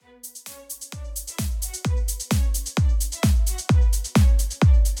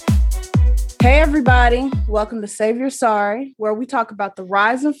Hey everybody, welcome to Save Your Sorry, where we talk about the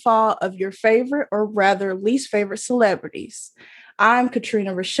rise and fall of your favorite or rather least favorite celebrities. I'm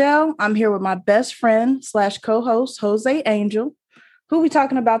Katrina Rochelle. I'm here with my best friend / co-host, Jose Angel. Who are we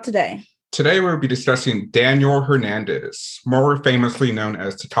talking about today? Today we'll be discussing Daniel Hernandez, more famously known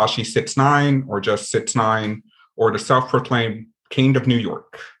as Tekashi 6ix9ine or just 6ix9ine or the self-proclaimed King of New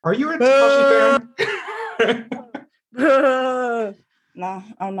York. Are you a Tekashi fan? No,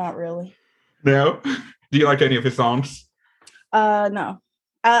 I'm not really. No? Do you like any of his songs? No.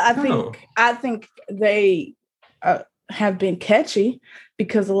 I think they have been catchy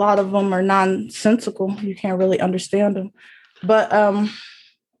because a lot of them are nonsensical. You can't really understand them. But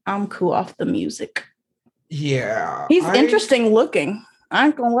I'm cool off the music. Yeah. He's interesting looking. I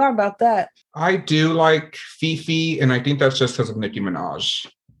ain't gonna lie about that. I do like Fifi, and I think that's just because of Nicki Minaj.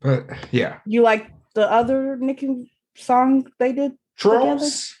 But yeah. You like the other Nicki song they did?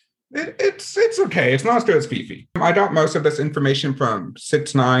 Trolls? It's okay. It's not as good as Fifi. I got most of this information from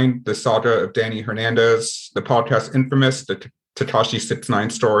 6ix9ine, the saga of Danny Hernandez, the podcast Infamous, the Tekashi 6ix9ine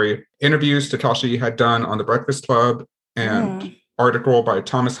story, interviews Tekashi had done on The Breakfast Club, and article by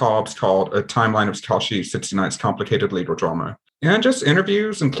Thomas Hobbs called A Timeline of Tekashi 6ix9ine's Complicated Legal Drama. And just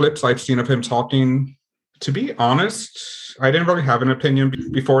interviews and clips I've seen of him talking. To be honest, I didn't really have an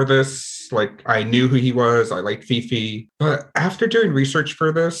opinion before this. Like, I knew who he was. I liked Fifi. But after doing research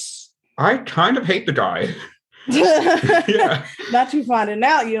for this, I kind of hate the guy. Yeah. Not you finding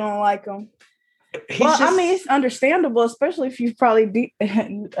out you don't like him. I mean, it's understandable, especially if you probably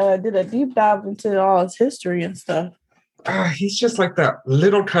did a deep dive into all his history and stuff. He's just like that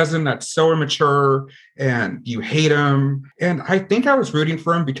little cousin that's so immature and you hate him. And I think I was rooting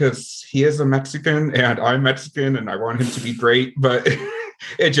for him because he is a Mexican and I'm Mexican and I want him to be great, but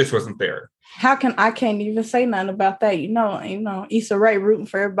it just wasn't there. I can't even say nothing about that. You know, Issa Rae rooting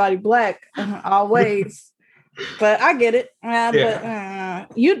for everybody black always. But I get it. Yeah.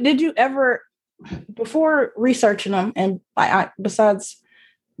 But did you ever, before researching them, and besides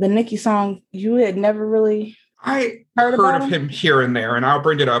the Nicki song, you had never really heard of him here and there, and I'll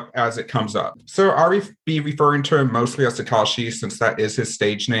bring it up as it comes up. So I'll be referring to him mostly as Tekashi, since that is his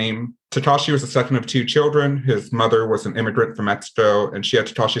stage name. Tekashi was the second of two children. His mother was an immigrant from Mexico, and she had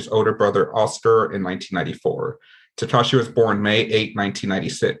Tekashi's older brother, Oscar, in 1994. Tekashi was born May 8,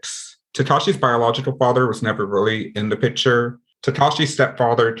 1996. Tekashi's biological father was never really in the picture. Tekashi's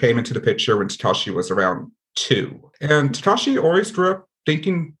stepfather came into the picture when Tekashi was around 2. And Tekashi always grew up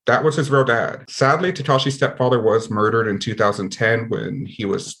thinking that was his real dad. Sadly, Tekashi's stepfather was murdered in 2010 when he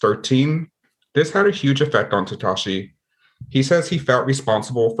was 13. This had a huge effect on Tekashi. He says he felt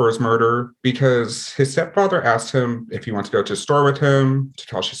responsible for his murder because his stepfather asked him if he wanted to go to the store with him.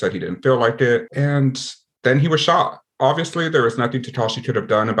 Tekashi said he didn't feel like it. And then he was shot. Obviously, there was nothing Tekashi could have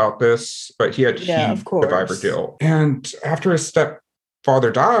done about this, but he had huge survivor guilt. And after his stepfather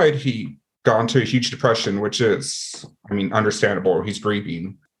died, he got into a huge depression, which is, understandable. He's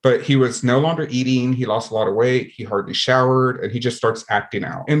grieving. But he was no longer eating. He lost a lot of weight. He hardly showered, and he just starts acting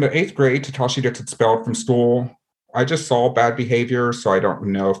out. In the 8th grade, Tekashi gets expelled from school. I just saw bad behavior, so I don't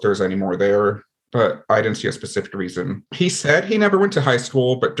know if there's any more there, but I didn't see a specific reason. He said he never went to high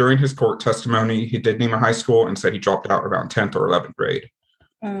school, but during his court testimony, he did name a high school and said he dropped out around 10th or 11th grade.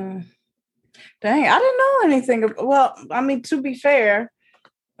 Dang, I didn't know anything. Well, to be fair,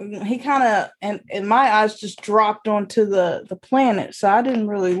 he kind of, and in my eyes, just dropped onto the planet. So I didn't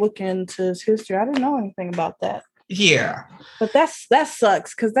really look into his history. I didn't know anything about that. Yeah. But that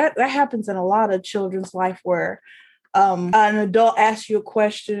sucks because that happens in a lot of children's life where an adult asks you a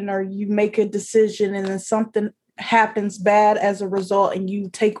question or you make a decision and then something happens bad as a result and you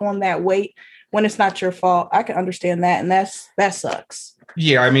take on that weight when it's not your fault. I can understand that. And that sucks.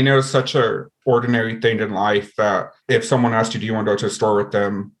 Yeah, it was such a ordinary thing in life that if someone asked you, do you want to go to the store with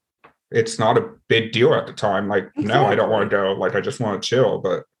them? It's not a big deal at the time. Like, exactly. No, I don't want to go. Like, I just want to chill.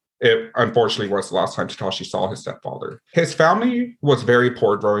 But it unfortunately was the last time Tekashi saw his stepfather. His family was very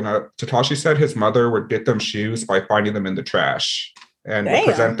poor growing up. Tekashi said his mother would get them shoes by finding them in the trash and would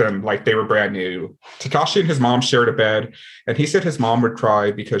present them like they were brand new. Tekashi and his mom shared a bed, and he said his mom would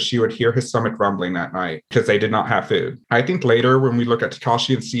cry because she would hear his stomach rumbling at night because they did not have food. I think later when we look at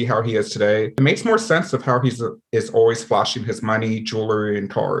Tekashi and see how he is today, it makes more sense of how he is always flashing his money, jewelry,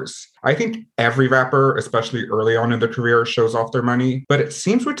 and cars. I think every rapper, especially early on in their career, shows off their money. But it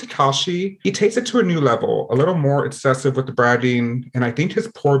seems with Tekashi, he takes it to a new level, a little more excessive with the bragging. And I think his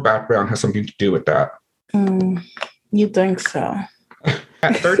poor background has something to do with that. You think so?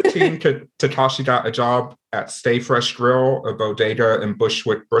 At 13, Tekashi got a job at Stay Fresh Grill, a bodega in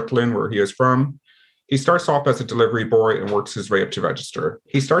Bushwick, Brooklyn, where he is from. He starts off as a delivery boy and works his way up to register.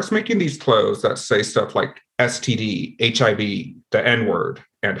 He starts making these clothes that say stuff like STD, HIV, the N-word,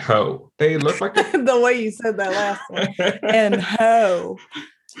 and ho. They look like the way you said that last one. And ho.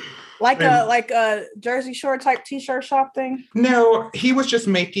 Like a Jersey Shore type t-shirt shop thing? No, he was just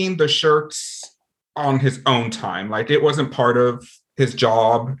making the shirts on his own time. Like it wasn't part of his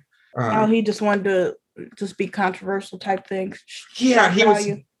job. He just wanted to just be controversial type things. Yeah, he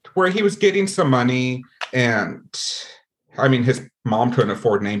was getting some money, and I mean his mom couldn't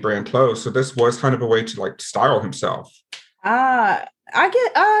afford name brand clothes, so this was kind of a way to like style himself. I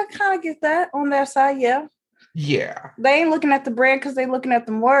kind of get that on their side, yeah. Yeah. They ain't looking at the brand because they looking at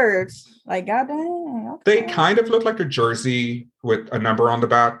them words. Like, goddamn. Okay. They kind of look like a jersey with a number on the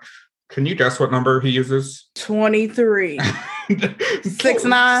back. Can you guess what number he uses? 23.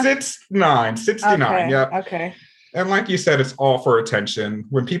 69? 69. 69, okay. Yeah. Okay. And like you said, it's all for attention.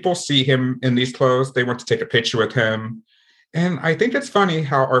 When people see him in these clothes, they want to take a picture with him. And I think it's funny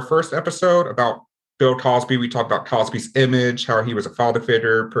how our first episode about Bill Cosby, we talked about Cosby's image, how he was a father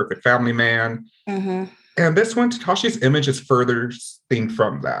figure, perfect family man. Mm-hmm. And this one, Tekashi's image is further seen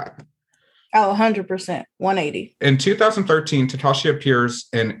from that. Oh, 100%. 180. In 2013, Tekashi appears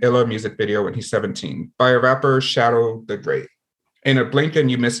in Illa music video when he's 17 by a rapper, Shadow the Great. In a blink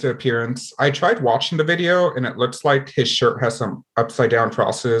and you missed the appearance. I tried watching the video and it looks like his shirt has some upside down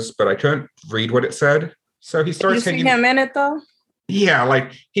crosses, but I couldn't read what it said. So he starts hanging. You see him in it though? Yeah,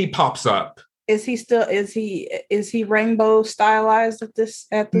 like he pops up. Is he rainbow stylized at this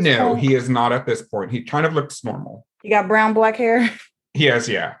No, point? he is not at this point. He kind of looks normal. He got brown, black hair? He has,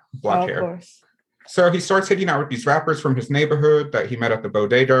 yeah, black hair. Of course. So he starts hanging out with these rappers from his neighborhood that he met at the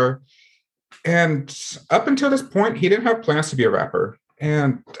bodega. And up until this point, he didn't have plans to be a rapper.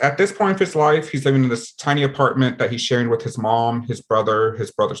 And at this point of his life, he's living in this tiny apartment that he's sharing with his mom, his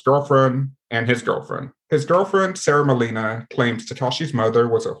brother's girlfriend, and his girlfriend. His girlfriend, Sarah Molina, claims Tekashi's mother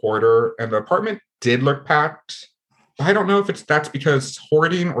was a hoarder, and the apartment did look packed. I don't know if that's because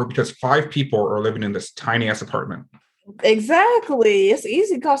hoarding or because 5 people are living in this tiny-ass apartment. Exactly. It's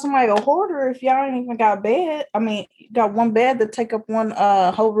easy to call somebody a hoarder if y'all ain't even got a bed. I mean, you got one bed to take up one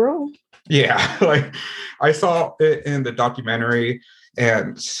whole room. Yeah, like I saw it in the documentary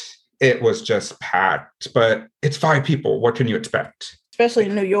and it was just packed, but it's 5 people. What can you expect? Especially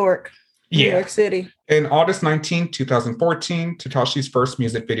in New York. New York City. In August 19, 2014, Tekashi's first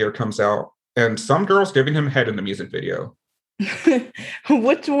music video comes out, and some girl's giving him head in the music video.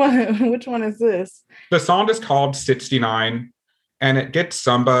 Which one is this? The song is called 69, and it gets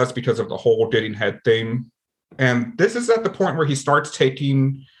some buzz because of the whole getting head thing. And this is at the point where he starts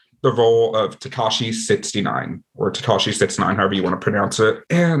taking the role of Tekashi 69, or Tekashi 69, however you want to pronounce it.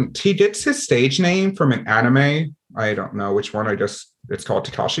 And he gets his stage name from an anime. I don't know which one. It's called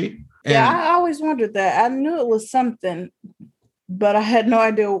Tekashi. And yeah, I always wondered that. I knew it was something, but I had no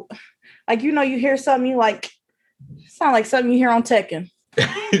idea. Like, you hear something, you like, sound like something you hear on Tekken.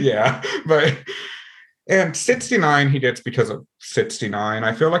 Yeah, and 69 he gets because of 69.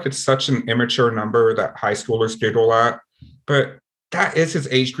 I feel like it's such an immature number that high schoolers giggle at, but that is his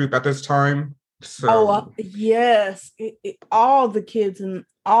age group at this time. So yes, all the kids in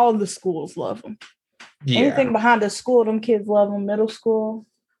all the schools love him. Yeah. Anything behind the school, them kids love him. Middle school,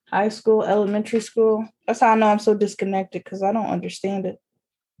 high school, elementary school. That's how I know I'm so disconnected, because I don't understand it.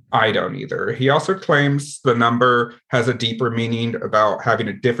 I don't either. He also claims the number has a deeper meaning about having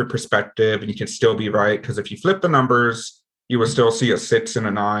a different perspective, and you can still be right, because if you flip the numbers, you will still see a 6 and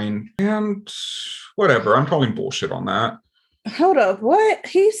a 9. And whatever, I'm calling bullshit on that. Hold up, what?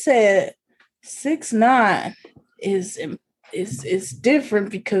 He said 6'9" is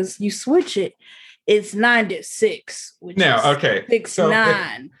different because you switch it. It's 9 to 6. Which no, okay. 6, so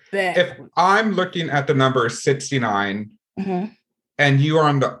 9. If I'm looking at the number 69, mm-hmm. and you are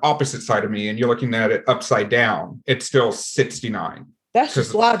on the opposite side of me and you're looking at it upside down, it's still 69. That's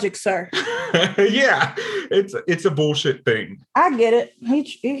just logic, sir. Yeah, it's a bullshit thing. I get it.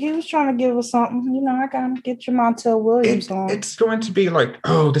 He was trying to give us something. I gotta get your Montel Williams on. It's going to be like,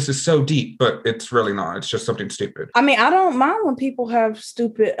 oh, this is so deep, but it's really not. It's just something stupid. I mean, I don't mind when people have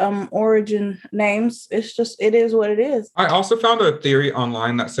stupid origin names. It's just, it is what it is. I also found a theory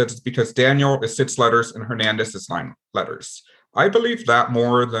online that says it's because Daniel is 6 letters and Hernandez is 9 letters. I believe that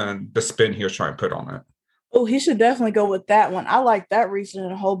more than the spin he was trying to put on it. Oh, he should definitely go with that one. I like that reasoning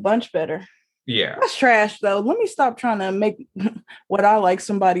a whole bunch better. Yeah. That's trash, though. Let me stop trying to make what I like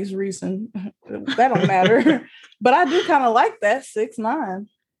somebody's reason. That don't matter. But I do kind of like that 6'9".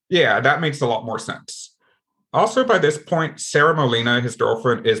 Yeah, that makes a lot more sense. Also, by this point, Sarah Molina, his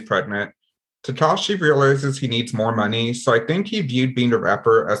girlfriend, is pregnant. Tekashi realizes he needs more money, so I think he viewed being a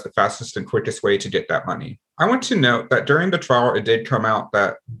rapper as the fastest and quickest way to get that money. I want to note that during the trial, it did come out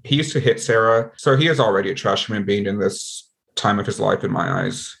that he used to hit Sarah, so he is already a trash human being in this time of his life, in my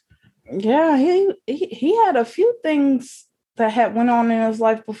eyes. Yeah, he had a few things that had went on in his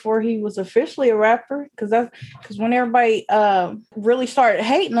life before he was officially a rapper. Because when everybody really started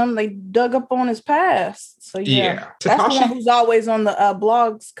hating him, they dug up on his past. So yeah. That's the one who's always on the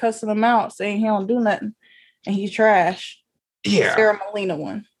blogs cussing him out, saying he don't do nothing and he's trash. Yeah, Sarah Molina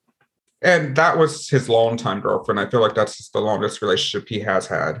one. And that was his longtime girlfriend. I feel like that's the longest relationship he has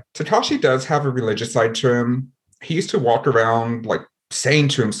had. Tekashi does have a religious side to him. He used to walk around like saying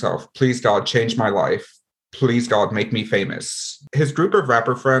to himself, "Please God, change my life. Please God, make me famous." His group of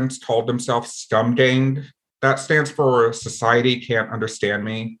rapper friends called themselves Scum Gang. That stands for Society Can't Understand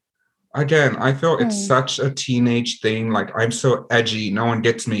Me. Again, I feel it's such a teenage thing. Like, I'm so edgy, no one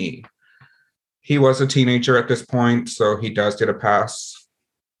gets me. He was a teenager at this point, so he does get a pass,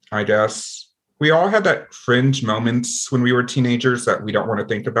 I guess. We all had that fringe moments when we were teenagers that we don't want to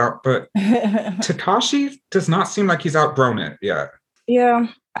think about, but Tekashi does not seem like he's outgrown it yet. Yeah,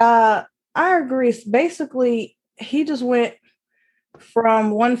 I agree. Basically, he just went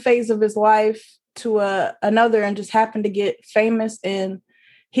from one phase of his life to another and just happened to get famous, and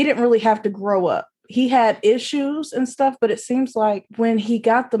he didn't really have to grow up. He had issues and stuff, but it seems like when he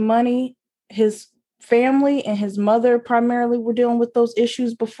got the money, his family and his mother primarily were dealing with those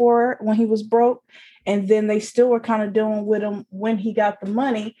issues before when he was broke. And then they still were kind of dealing with him when he got the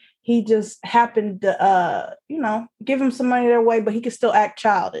money. He just happened to, give him some money their way, but he could still act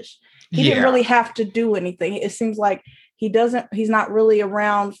childish. He didn't really have to do anything. It seems like he's not really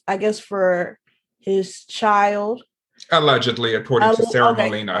around, I guess, for his child. Allegedly, according to Sarah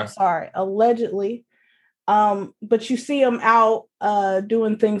Molina. I'm sorry, allegedly. But you see him out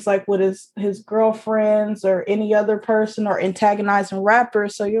doing things like with his girlfriends or any other person or antagonizing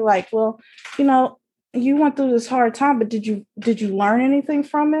rappers. So you're like, well, you went through this hard time, but did you learn anything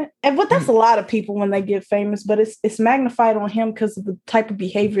from it? But that's a lot of people when they get famous, but it's magnified on him because of the type of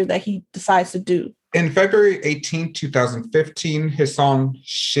behavior that he decides to do. In February 18, 2015, his song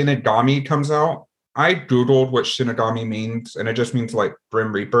Shinigami comes out. I Googled what Shinigami means, and it just means like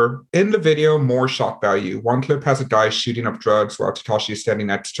Grim Reaper. In the video, more shock value. One clip has a guy shooting up drugs while Tekashi is standing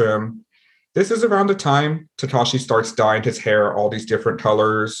next to him. This is around the time Tekashi starts dyeing his hair all these different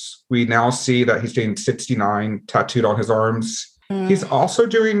colors. We now see that he's getting 69 tattooed on his arms. He's also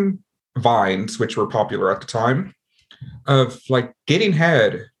doing vines, which were popular at the time, of like getting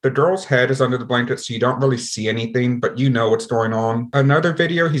head. The girl's head is under the blanket, so you don't really see anything, but you know what's going on. Another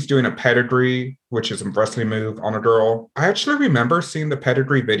video, he's doing a pedigree, which is a wrestling move on a girl. I actually remember seeing the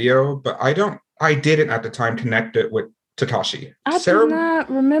pedigree video, but I didn't at the time connect it with Tekashi. I did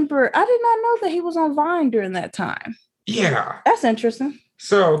not remember. I did not know that he was on Vine during that time. Yeah. That's interesting.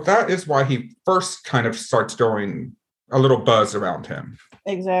 So that is why he first kind of starts going a little buzz around him.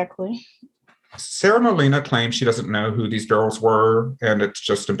 Exactly. Sarah Molina claims she doesn't know who these girls were, and it's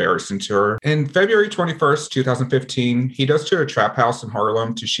just embarrassing to her. In February 21st, 2015, he goes to a trap house in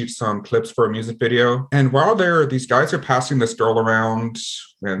Harlem to shoot some clips for a music video. And while there, these guys are passing this girl around,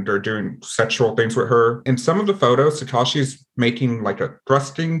 and they're doing sexual things with her. In some of the photos, Tekashi's making like a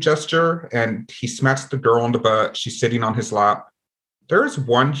thrusting gesture, and he smacks the girl on the butt. She's sitting on his lap. There is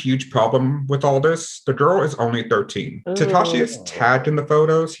one huge problem with all this. The girl is only 13. Ooh. Tekashi is tagged in the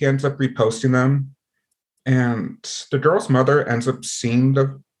photos. He ends up reposting them. And the girl's mother ends up seeing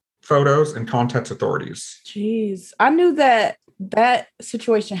the photos and contacts authorities. Jeez. I knew that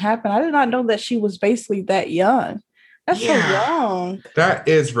situation happened. I did not know that she was basically that young. That's so young. That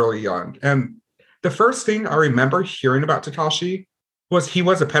is really young. And the first thing I remember hearing about Tekashi was he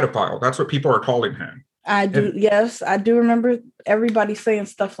was a pedophile. That's what people are calling him. I do. Yes, I do remember everybody saying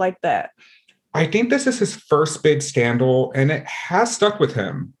stuff like that. I think this is his first big scandal, and it has stuck with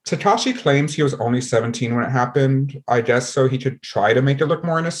him. Tekashi claims he was only 17 when it happened. I guess so he could try to make it look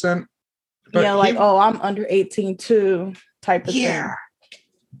more innocent. But I'm under 18 too, type of thing.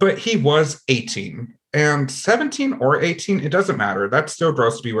 But he was 18. And 17 or 18, it doesn't matter. That's still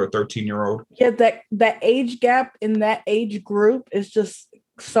gross to be with a 13-year-old. Yeah, that age gap in that age group is just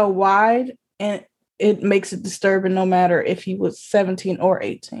so wide, and it makes it disturbing no matter if he was 17 or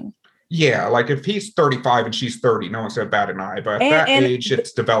 18. Yeah, like if he's 35 and she's 30, no one's going to bat an eye. But at that age,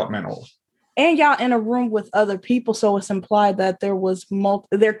 it's developmental. And y'all in a room with other people, so it's implied that there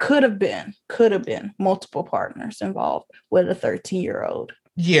could have been multiple partners involved with a 13-year-old.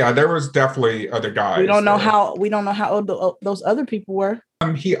 Yeah, there was definitely other guys. We don't know how old those other people were.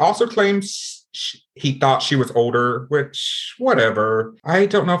 He also claims he thought she was older, which, whatever. I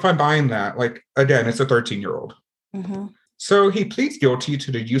don't know if I'm buying that. Like, again, it's a 13-year-old. Mm-hmm. So he pleads guilty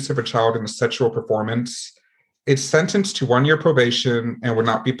to the use of a child in a sexual performance. It's sentenced to 1 year probation and would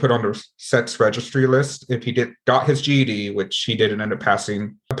not be put on the sex registry list if he got his GED, which he didn't end up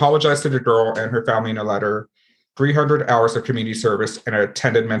passing. Apologized to the girl and her family in a letter, 300 hours of community service, and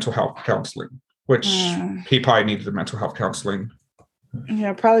attended mental health counseling, which he probably needed the mental health counseling.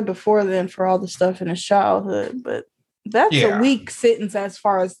 Yeah, probably before then for all the stuff in his childhood, but that's a weak sentence as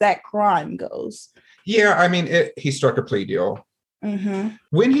far as that crime goes. Yeah, I mean, he struck a plea deal. Mm-hmm.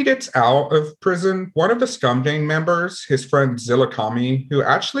 When he gets out of prison, one of the Scum Gang members, his friend Zilla Kami, who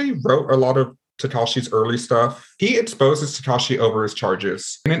actually wrote a lot of Tekashi's early stuff, he exposes Tekashi over his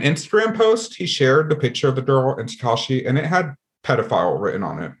charges. In an Instagram post, he shared the picture of the girl and Tekashi, and it had pedophile written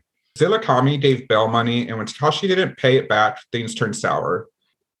on it. Zilla Kami gave bail money, and when Tekashi didn't pay it back, things turned sour.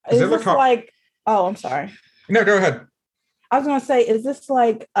 I'm sorry. No, go ahead. I was going to say, is this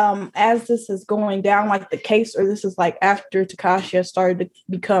like, as this is going down, like the case, or this is like after Tekashi has started to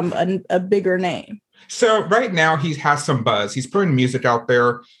become a bigger name? So right now he has some buzz. He's putting music out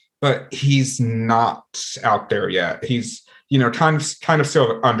there, but he's not out there yet. He's, kind of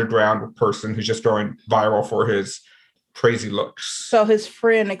still an underground person who's just going viral for his crazy looks. So his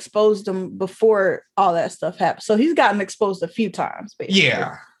friend exposed him before all that stuff happened. So he's gotten exposed a few times, basically.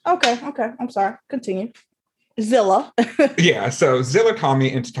 Yeah. Okay. I'm sorry. Continue. Zilla. Yeah, so Zilla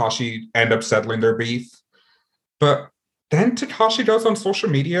Kami and Tekashi end up settling their beef. But then Tekashi goes on social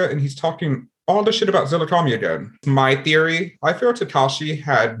media and he's talking all the shit about Zilla Kami again. My theory, I feel Tekashi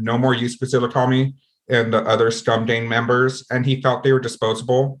had no more use for Zilla Kami and the other Scum Gang members, and he felt they were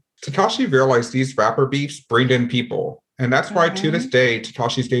disposable. Tekashi realized these rapper beefs bring in people. And that's why to this day,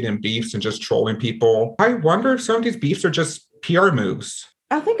 Tekashi's getting beefs and just trolling people. I wonder if some of these beefs are just PR moves.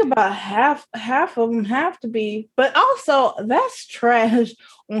 I think about half of them have to be, but also that's trash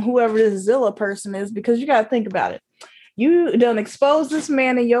on whoever this Zilla person is, because you got to think about it. You done expose this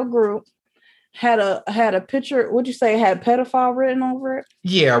man in your group, had a picture. Would you say it had pedophile written over it?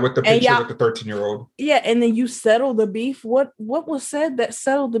 Yeah, with the picture with the 13-year-old. Yeah, and then you settle the beef. What was said that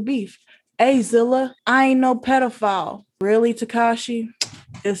settled the beef? Hey Zilla, I ain't no pedophile. Really, Tekashi?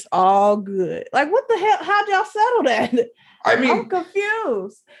 It's all good. Like, what the hell? How'd y'all settle that? I mean, I'm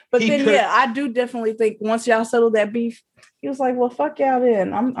confused. But then, I do definitely think once y'all settle that beef, he was like, well, fuck y'all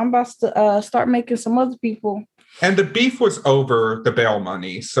then. I'm about to start making some other people. And the beef was over the bail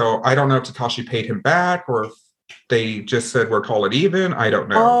money. So I don't know if Tekashi paid him back or if they just said, we'll call it even. I don't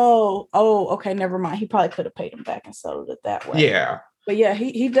know. Oh, okay. Never mind. He probably could have paid him back and settled it that way. Yeah. But yeah,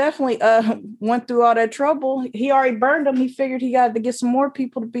 he definitely went through all that trouble. He already burned them. He figured he got to get some more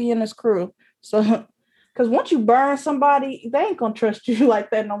people to be in his crew. So... Because once you burn somebody, they ain't gonna trust you like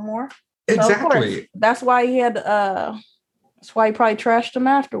that no more. Exactly. So that's why he had. That's why he probably trashed him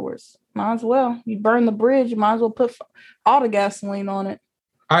afterwards. Might as well. You burn the bridge. You might as well put all the gasoline on it.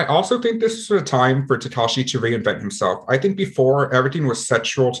 I also think this is a time for Tekashi to reinvent himself. I think before everything was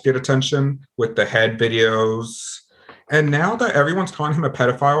sexual to get attention with the head videos, and now that everyone's calling him a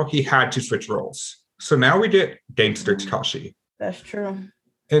pedophile, he had to switch roles. So now we get gangster Tekashi. That's true.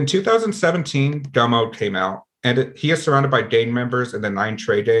 In 2017, Gummo came out, and he is surrounded by gang members in the 9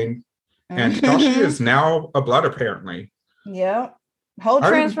 Trey gang. And Tekashi is now a blood, apparently. Yeah. Whole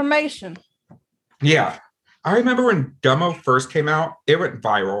transformation. Yeah. I remember when Gummo first came out, it went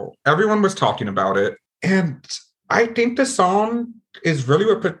viral. Everyone was talking about it. And I think the song is really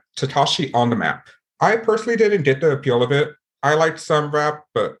what put Tekashi on the map. I personally didn't get the appeal of it. I liked some rap,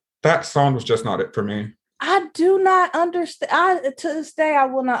 but that song was just not it for me. I do not understand. To this day, I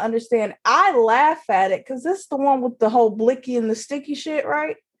will not understand. I laugh at it because this is the one with the whole blicky and the sticky shit,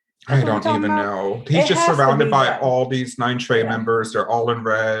 right? I don't even know. He's just surrounded by all these 9 Trey members. They're all in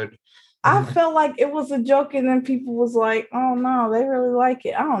red. I felt like it was a joke, and then people was like, "Oh no, they really like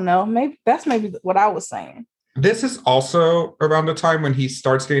it." I don't know. Maybe that's what I was saying. This is also around the time when he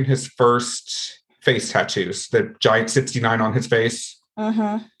starts getting his first face tattoos, the giant 69 on his face.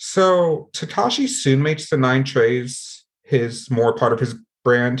 So Tekashi soon makes the 9 Treys more part of his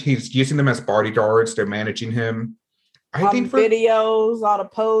brand. He's using them as bodyguards. They're managing him. I think for videos, all the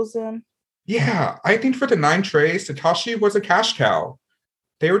posing. Yeah, I think for the 9 Treys, Tekashi was a cash cow.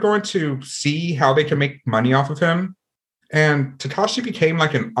 They were going to see how they can make money off of him. And Tekashi became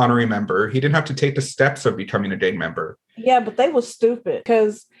like an honorary member. He didn't have to take the steps of becoming a gang member. Yeah, but they were stupid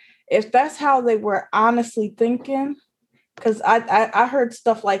because if that's how they were honestly thinking, because I heard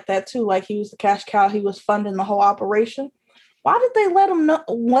stuff like that too, like he was the cash cow, he was funding the whole operation. Why did they let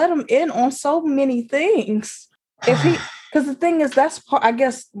him in on so many things? Because the thing is, that's part, I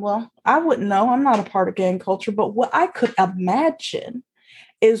guess, well, I wouldn't know. I'm not a part of gang culture, but what I could imagine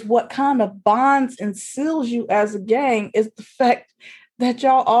is what kind of bonds and seals you as a gang is the fact that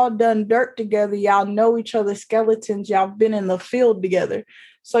y'all all done dirt together. Y'all know each other's skeletons. Y'all been in the field together.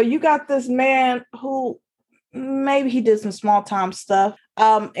 So you got this man who maybe he did some small time stuff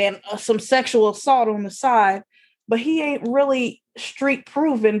and some sexual assault on the side, but he ain't really street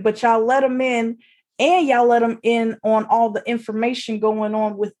proven, but y'all let him in. And y'all let him in on all the information going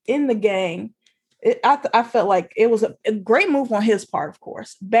on within the gang. I felt like it was a great move on his part, of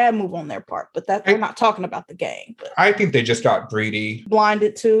course. Bad move on their part, but we're not talking about the gang. But I think they just got greedy.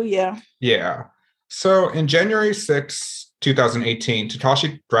 Blinded too, yeah. Yeah. So in January 6, 2018,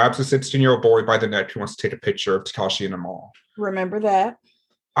 Tekashi grabs a 16-year-old boy by the neck who wants to take a picture of Tekashi in a mall. Remember that.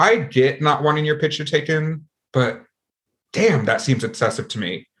 I get not wanting your picture taken, but damn, that seems excessive to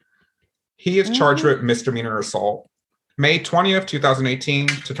me. He is charged with misdemeanor assault. May 20th, 2018,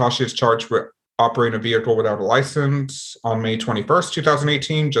 Tekashi is charged with operating a vehicle without a license. On May 21st,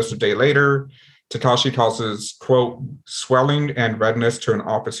 2018, just a day later, Tekashi causes, quote, swelling and redness to an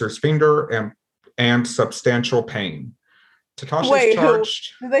officer's finger and substantial pain. Tekashi is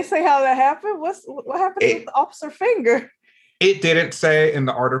charged. Did they say how that happened? What happened with the officer's finger? It didn't say in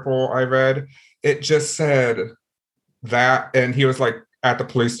the article I read. It just said that, and he was like, at the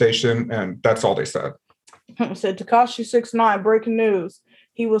police station, and that's all they said. It said Tekashi 6ix9ine, breaking news.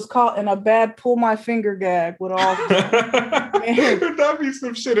 He was caught in a bad pull my finger gag with all. That'd be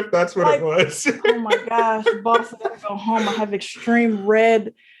some shit if that's what it was. Oh my gosh, boss, I gotta go home. I have extreme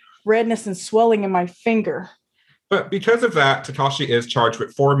redness and swelling in my finger. But because of that, Tekashi is charged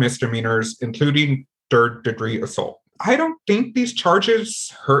with 4 misdemeanors, including third-degree assault. I don't think these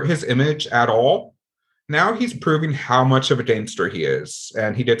charges hurt his image at all. Now he's proving how much of a gangster he is,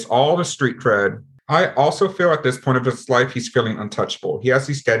 and he gets all the street cred. I also feel at this point of his life, he's feeling untouchable. He has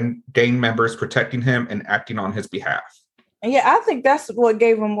these gang members protecting him and acting on his behalf. And yeah, I think that's what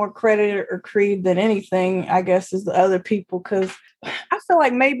gave him more credit or creed than anything, I guess, is the other people. Because I feel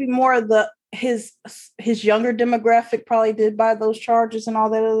like maybe more of his younger demographic probably did buy those charges and all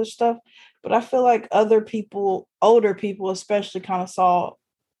that other stuff. But I feel like other people, older people especially, kind of saw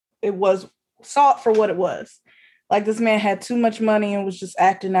it for what it was. Like this man had too much money and was just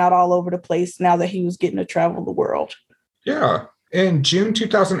acting out all over the place now that he was getting to travel the world. Yeah. In June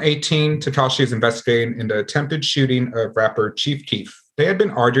 2018, Tekashi is investigating into attempted shooting of rapper Chief Keef. They had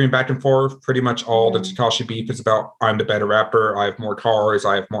been arguing back and forth. Pretty much all the Tekashi beef is about, I'm the better rapper, I have more cars,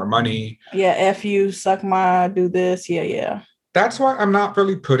 I have more money. Yeah, F you, suck my, do this. Yeah. That's why I'm not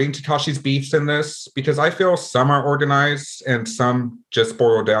really putting Tekashi's beefs in this, because I feel some are organized and some just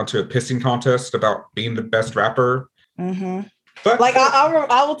boil down to a pissing contest about being the best rapper. Mm-hmm. But like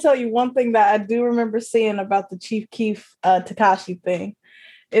I will tell you one thing that I do remember seeing about the Chief Keef Tekashi thing.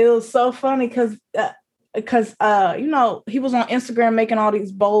 It was so funny because you know, he was on Instagram making all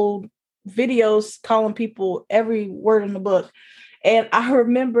these bold videos calling people every word in the book, and I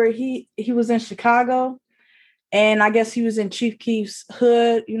remember he was in Chicago. And I guess he was in Chief Keef's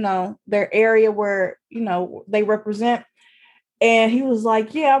hood, you know, their area where, you know, they represent. And he was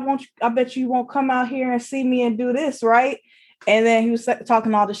like, yeah, I bet you won't come out here and see me and do this, right? And then he was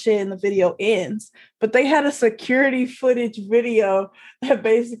talking all the shit and the video ends. But they had a security footage video that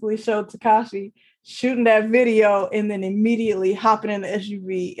basically showed Tekashi shooting that video and then immediately hopping in the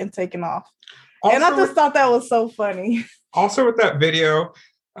SUV and taking off. Also, and I just thought that was so funny. Also with that video,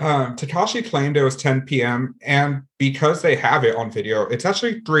 Tekashi claimed it was 10 p.m. and because they have it on video, it's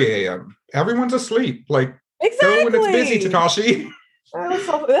actually 3 a.m. Everyone's asleep. Like, exactly. Go when it's busy, Tekashi.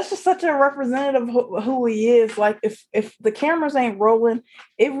 That's just such a representative of who he is. Like, if the cameras ain't rolling,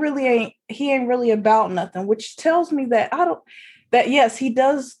 it really ain't. He ain't really about nothing. Which tells me that yes, he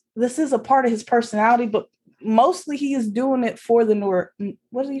does. This is a part of his personality, but mostly he is doing it for the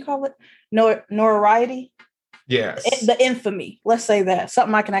what do you call it? Notoriety. Yes. The infamy. Let's say that.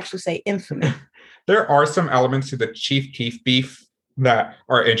 Something I can actually say, infamy. There are some elements to the Chief Keef beef that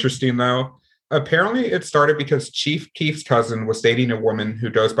are interesting, though. Apparently, it started because Chief Keef's cousin was dating a woman who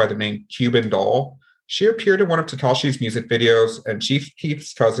goes by the name Cuban Doll. She appeared in one of Tekashi's music videos, and Chief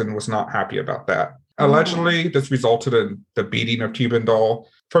Keef's cousin was not happy about that. Allegedly, this resulted in the beating of Cuban Doll.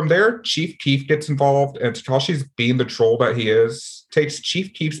 From there, Chief Keef gets involved, and Tekashi's, being the troll that he is, takes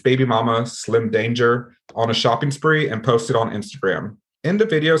Chief Keef's baby mama, Slim Danger, on a shopping spree and posts it on Instagram. In the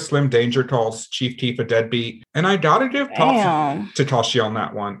video, Slim Danger calls Chief Keef a deadbeat, and I gotta give props to Tekashi on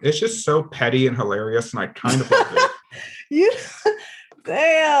that one. It's just so petty and hilarious, and I kind of love it. You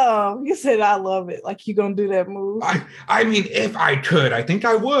said I love it. Like, you gonna do that move? I mean, if I could, I think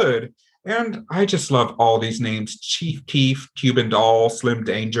I would. And I just love all these names. Chief Keef, Cuban Doll, Slim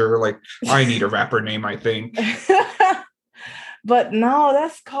Danger. Like, I need a rapper name, I think. But no,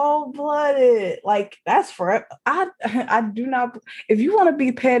 that's cold blooded. Like that's for I do not. If you want to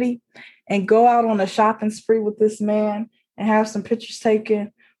be petty and go out on a shopping spree with this man and have some pictures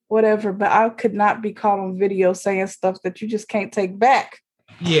taken, whatever. But I could not be caught on video saying stuff that you just can't take back.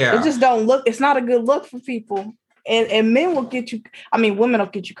 Yeah, it just don't look. It's not a good look for people. And men will get you. I mean, women will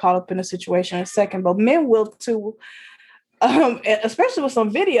get you caught up in a situation in a second, but men will too. Especially with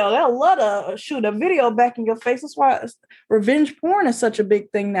some video, they'll love to shoot a video back in your face. That's why revenge porn is such a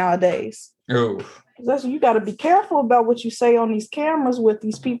big thing nowadays. Oh, that's you got to be careful about what you say on these cameras with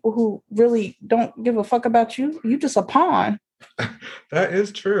these people who really don't give a fuck about you. You just a pawn. That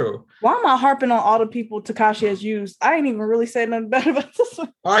is true. Why am I harping on all the people Tekashi has used? I ain't even really said nothing bad about this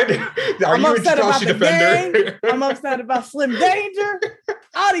one. I'm upset about the gang. I'm upset about Slim Danger.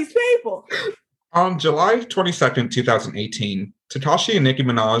 All these people. On July 22nd, 2018, Tekashi and Nicki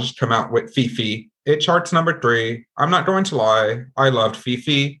Minaj come out with Fifi. It charts number 3. I'm not going to lie, I loved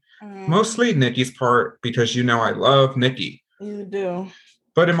Fifi. Mostly Nicki's part because you know I love Nicki. You do.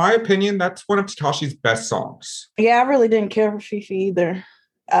 But in my opinion, that's one of Tekashi's best songs. Yeah, I really didn't care for Fifi either.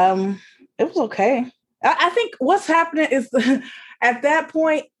 It was okay. I think what's happening is at that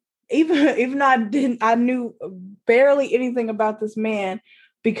point, even though I knew barely anything about this man.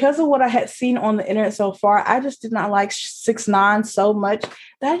 Because of what I had seen on the internet so far, I just did not like 6ix9ine so much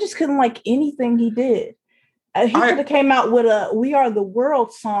that I just couldn't like anything he did. He could have came out with a "We Are the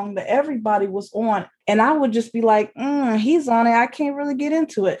World" song that everybody was on, and I would just be like, he's on it. I can't really get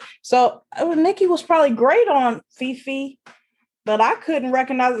into it. So Nicki was probably great on Fifi, but I couldn't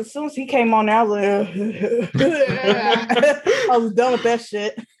recognize it as soon as he came on there. I was like, I was done with that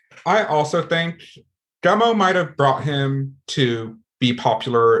shit. I also think Gummo might have brought him to be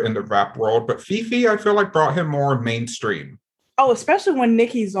popular in the rap world, but Fifi, I feel like, brought him more mainstream. Oh, especially when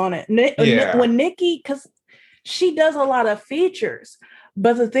Nicki's on it. When Nicki, because she does a lot of features,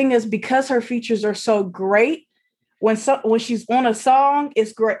 but the thing is, because her features are so great, when she's on a song,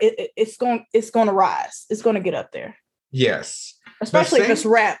 it's great. It's going to rise. It's going to get up there. Yes, especially if it's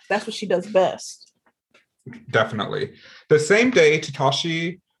rap. That's what she does best. Definitely. The same day,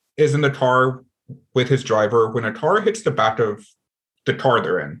 Tekashi is in the car with his driver when a car hits the back of the car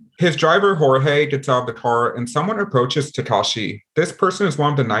they're in. His driver, Jorge, gets out of the car and someone approaches Tekashi. This person is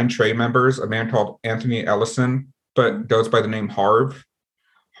one of the 9 Trey members, a man called Anthony Ellison, but goes by the name Harv.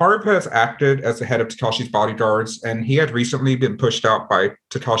 Harv has acted as the head of Tekashi's bodyguards, and he had recently been pushed out by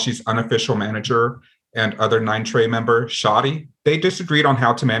Tekashi's unofficial manager and other 9 Trey member, Shadi. They disagreed on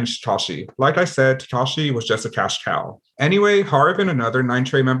how to manage Tekashi. Like I said, Tekashi was just a cash cow. Anyway, Harv and another 9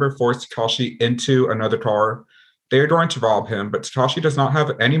 Trey member forced Tekashi into another car. They are going to rob him, but Tekashi does not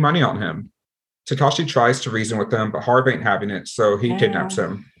have any money on him. Tekashi tries to reason with them, but Harv ain't having it, so he kidnaps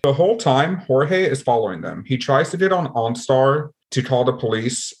him. The whole time, Jorge is following them. He tries to get on OnStar to call the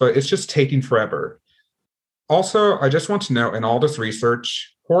police, but it's just taking forever. Also, I just want to note in all this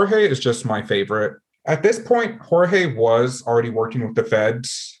research, Jorge is just my favorite. At this point, Jorge was already working with the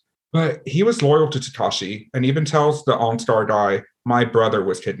feds, but he was loyal to Tekashi and even tells the OnStar guy, my brother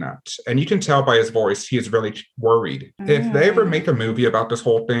was kidnapped. And you can tell by his voice, he is really worried. If they ever make a movie about this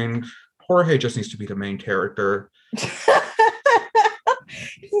whole thing, Jorge just needs to be the main character.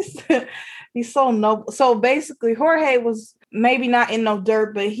 He's so noble. So basically, Jorge was maybe not in no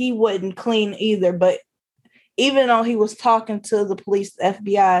dirt, but he wasn't clean either. But even though he was talking to the police, the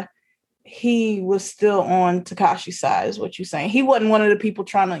FBI, he was still on Tekashi's side, is what you're saying. He wasn't one of the people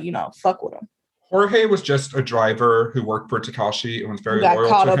trying to, fuck with him. Jorge was just a driver who worked for Tekashi and was very loyal to him. Got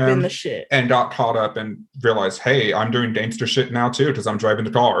caught up in the shit. And got caught up and realized, hey, I'm doing gangster shit now too because I'm driving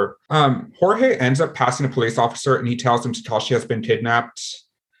the car. Jorge ends up passing a police officer and he tells him Tekashi has been kidnapped.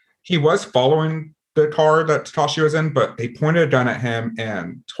 He was following the car that Tekashi was in, but they pointed a gun at him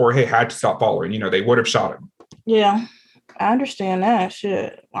and Jorge had to stop following. They would have shot him. Yeah, I understand that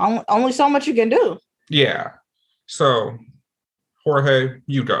shit. Only so much you can do. Yeah. So, Jorge,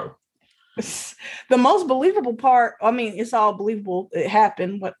 you go. The most believable part, I mean, it's all believable, it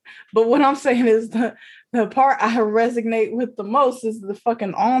happened, but what I'm saying is the part I resonate with the most is the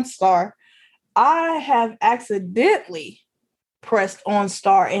fucking OnStar. I have accidentally pressed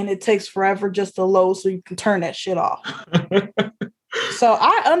OnStar and it takes forever just to load so you can turn that shit off. So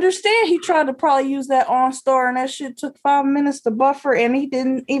I understand he tried to probably use that OnStar and that shit took 5 minutes to buffer and he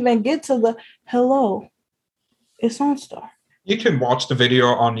didn't even get to the hello, it's OnStar. You can watch the video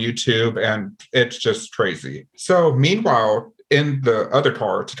on YouTube and it's just crazy. So meanwhile, in the other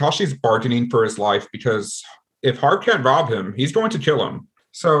car, Tekashi's bargaining for his life because if Harv can't rob him, he's going to kill him.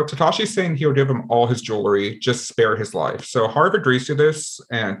 So Takashi's saying he'll give him all his jewelry, just spare his life. So Harv agrees to this,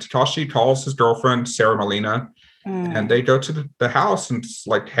 and Takashi calls his girlfriend, Sarah Molina, and they go to the house and it's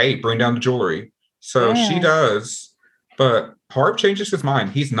like, hey, bring down the jewelry. So she does, but Harv changes his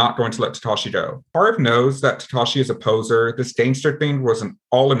mind. He's not going to let Takashi go. Harv knows that Takashi is a poser. This gangster thing was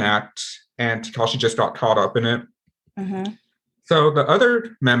all an act, and Takashi just got caught up in it. Mm-hmm. So the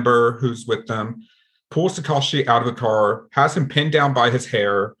other member who's with them pulls Takashi out of the car, has him pinned down by his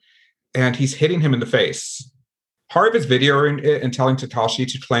hair, and he's hitting him in the face. Harv is videoing it and telling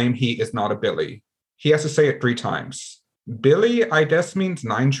Takashi to claim he is not a Billy. He has to say it 3 times. Billy, I guess, means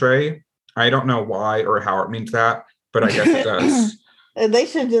 9 tray. I don't know why or how it means that, but I guess it does. They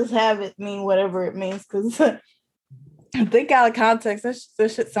should just have it mean whatever it means, because think out of context,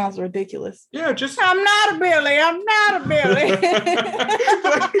 this shit sounds ridiculous. Yeah, just... I'm not a Billy. I'm not a Billy.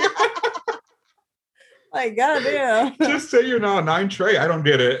 Like, goddamn. Just say you're not a 9 tray. I don't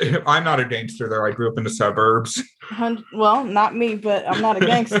get it. I'm not a gangster, though. I grew up in the suburbs. Well, not me, but I'm not a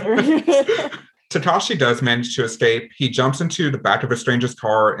gangster. Takashi does manage to escape. He jumps into the back of a stranger's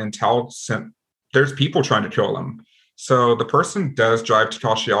car and tells him there's people trying to kill him. So the person does drive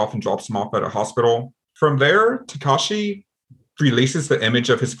Takashi off and drops him off at a hospital. From there, Takashi releases the image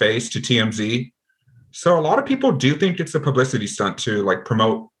of his face to TMZ. So a lot of people do think it's a publicity stunt to like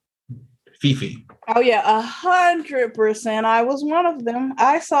promote Fifi. Oh yeah, 100%. I was one of them.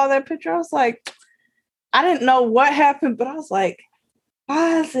 I saw that picture. I was like, I didn't know what happened, but I was like,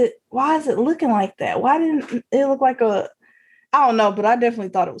 why is it looking like that? Why didn't it look like I don't know, but I definitely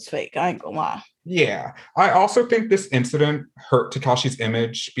thought it was fake. I ain't gonna lie. Yeah. I also think this incident hurt Takashi's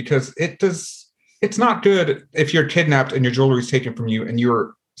image because it's not good if you're kidnapped and your jewelry is taken from you and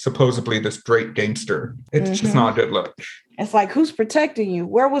you're supposedly this great gangster. It's just not a good look. It's like, who's protecting you?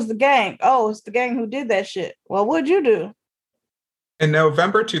 Where was the gang? Oh, it's the gang who did that shit. Well, what'd you do? In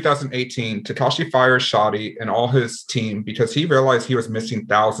November 2018, Takashi fires Shadi and all his team because he realized he was missing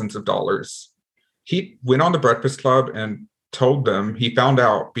thousands of dollars. He went on the Breakfast Club and told them he found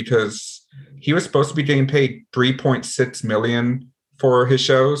out because he was supposed to be getting paid $3.6 million for his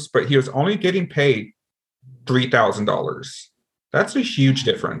shows, but he was only getting paid $3,000. That's a huge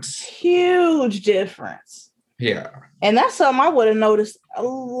difference. Huge difference. Yeah. And that's something I would have noticed a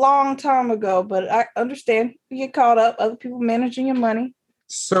long time ago, but I understand you get caught up, other people managing your money.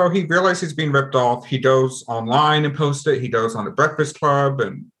 So he realized he's being ripped off. He goes online and posts it. He goes on the Breakfast Club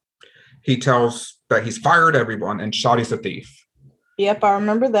and he tells that he's fired everyone and Shadi's a thief. Yep, I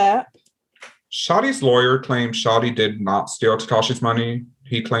remember that. Shadi's lawyer claims Shadi did not steal Takashi's money.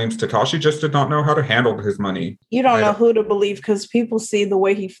 He claims Takashi just did not know how to handle his money. You don't know who to believe because people see the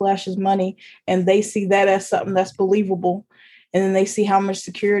way he flashes money and they see that as something that's believable. And then they see how much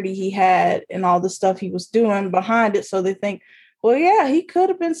security he had and all the stuff he was doing behind it. So they think, well, yeah, he could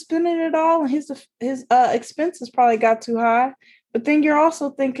have been spending it all and his expenses probably got too high. But then you're also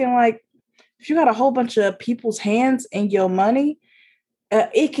thinking, like, if you got a whole bunch of people's hands in your money,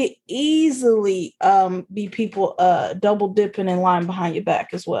 it could easily be people double dipping in line behind your back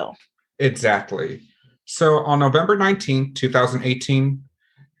as well. Exactly. So on November 19th, 2018,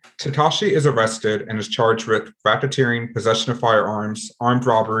 Takashi is arrested and is charged with racketeering, possession of firearms, armed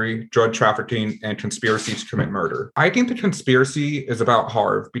robbery, drug trafficking, and conspiracy to commit murder. I think the conspiracy is about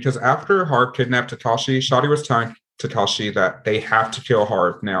Harv because after Harv kidnapped Takashi, Shadi was telling Takashi that they have to kill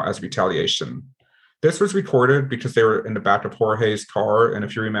Harv now as retaliation. This was recorded because they were in the back of Jorge's car. And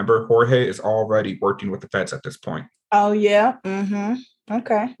if you remember, Jorge is already working with the feds at this point. Oh, yeah.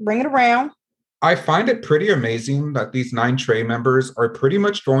 Okay. Bring it around. I find it pretty amazing that these 9 Trey members are pretty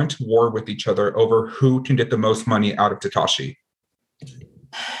much going to war with each other over who can get the most money out of Takashi.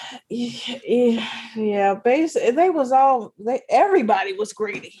 Yeah, basically, everybody was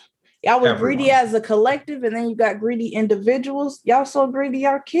greedy. Y'all were greedy as a collective, and then you got greedy individuals. Y'all so greedy,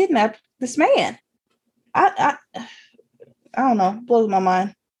 y'all kidnapped this man. I don't know, blows my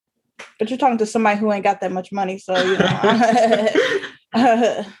mind. But you're talking to somebody who ain't got that much money, so you know.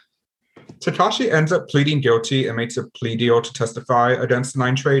 Takashi ends up pleading guilty and makes a plea deal to testify against the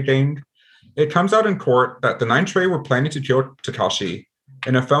 9 Trey gang. It comes out in court that the 9 Trey were planning to kill Takashi.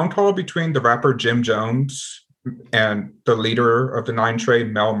 In a phone call between the rapper Jim Jones and the leader of the 9 Trey,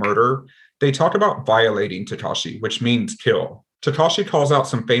 Mel Murder, they talk about violating Takashi, which means kill. Takashi calls out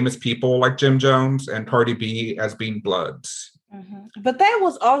some famous people like Jim Jones and Cardi B as being Bloods. Mm-hmm. But that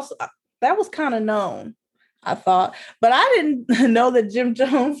was kind of known, I thought. But I didn't know that Jim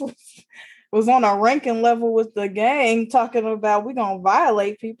Jones was on a ranking level with the gang talking about we're going to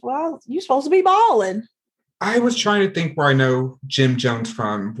violate people. You're supposed to be balling. I was trying to think where I know Jim Jones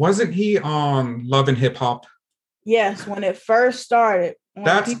from. Wasn't he on Love and Hip Hop? Yes, when it first started. When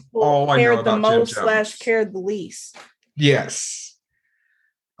That's people all I know cared the about Jim most slash Jones. cared the least. Yes.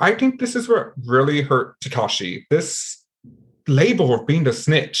 I think this is what really hurt Tekashi. This label of being the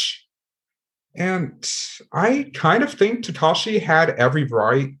snitch. And I kind of think Tekashi had every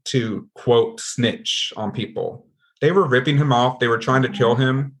right to, quote, snitch on people. They were ripping him off. They were trying to kill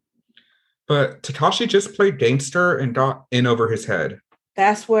him. But Tekashi just played gangster and got in over his head.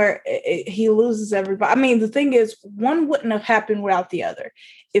 That's where he loses everybody. I mean, the thing is, one wouldn't have happened without the other.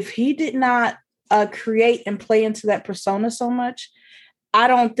 If he did not create and play into that persona so much, I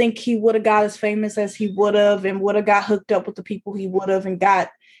don't think he would have got as famous as he would have and would have got hooked up with the people he would have and got,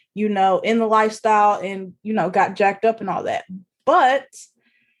 in the lifestyle and, got jacked up and all that. But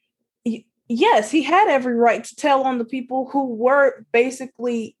yes, he had every right to tell on the people who were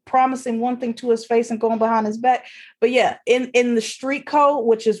basically promising one thing to his face and going behind his back. But yeah, in the street code,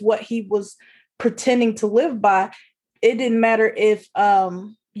 which is what he was pretending to live by, it didn't matter if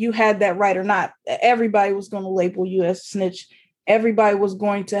you had that right or not. Everybody was going to label you as a snitch. Everybody was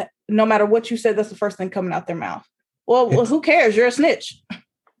going to, no matter what you said, that's the first thing coming out their mouth. Well, who cares? You're a snitch.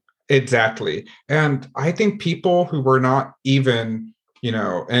 Exactly. And I think people who were not even,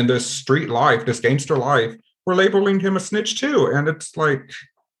 in this street life, this gangster life, were labeling him a snitch too. And it's like,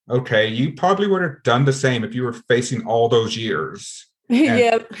 okay, you probably would have done the same if you were facing all those years.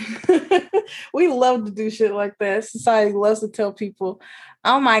 Yeah. We love to do shit like that. Society loves to tell people,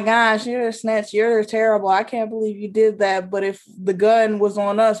 oh my gosh, you're a snitch, you're terrible, I can't believe you did that. But if the gun was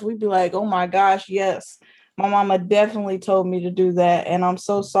on us, we'd be like, oh my gosh, yes, my mama definitely told me to do that, and I'm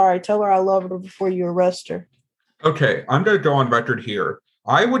so sorry. Tell her I love her before you arrest her. Okay, I'm going to go on record here.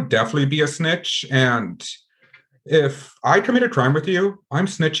 I would definitely be a snitch, and if I commit a crime with you, I'm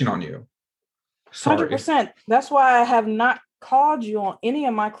snitching on you. Sorry. 100%. That's why I have not called you on any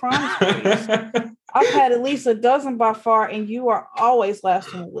of my crime stories. I've had at least a dozen by far, and you are always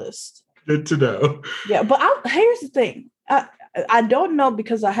last on the list. Good to know. Yeah, but here's the thing. I don't know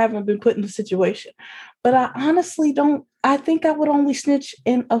because I haven't been put in the situation, but I honestly don't. I think I would only snitch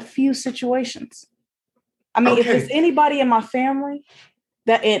in a few situations. I mean, if it's anybody in my family,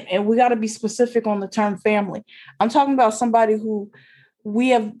 and we got to be specific on the term family. I'm talking about somebody who we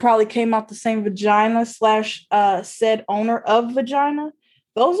have probably came out the same vagina / said owner of vagina.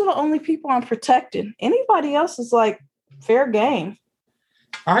 Those are the only people I'm protecting. Anybody else is like fair game.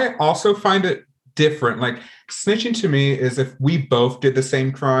 I also find it different. Like, snitching to me is if we both did the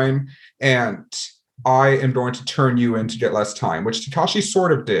same crime and I am going to turn you in to get less time, which Tekashi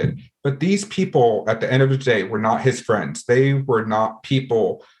sort of did. But these people, at the end of the day, were not his friends. They were not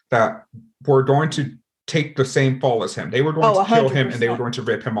people that were going to take the same fall as him. They were going to kill him and they were going to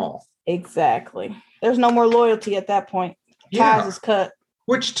rip him off. Exactly. There's no more loyalty at that point. Ties is cut.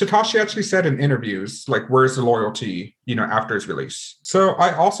 Which Tekashi actually said in interviews, like, where's the loyalty, after his release? So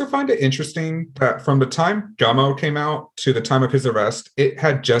I also find it interesting that from the time Gummo came out to the time of his arrest, it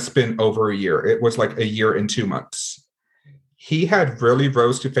had just been over a year. It was like a year and 2 months. He had really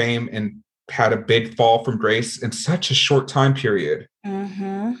rose to fame and had a big fall from grace in such a short time period.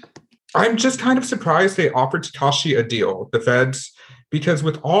 Mm-hmm. I'm just kind of surprised they offered Tekashi a deal, the feds, because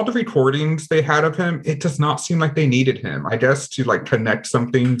with all the recordings they had of him, it does not seem like they needed him. I guess to like connect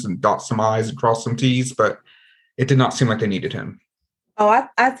some things and dot some I's and cross some T's, but it did not seem like they needed him. Oh,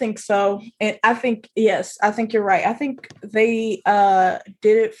 I think so. And I think, yes, I think you're right. I think they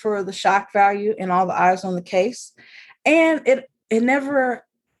did it for the shock value and all the eyes on the case. And it never,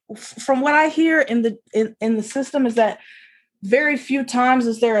 from what I hear in the system, is that very few times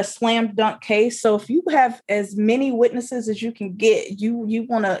is there a slam dunk case. So if you have as many witnesses as you can get, you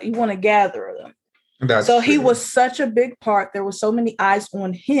want to gather them. That's true. He was such a big part. There were so many eyes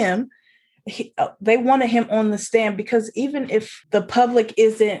on him. They wanted him on the stand because even if the public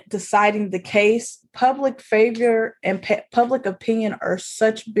isn't deciding the case, public favor and public opinion are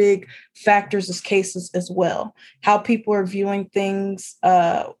such big factors as cases as well. How people are viewing things,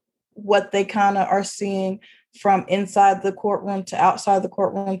 what they kind of are seeing from inside the courtroom to outside the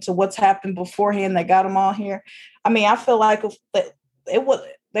courtroom to what's happened beforehand that got them all here. I mean, I feel like it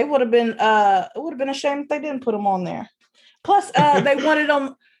would have been a shame if they didn't put him on there. Plus, they wanted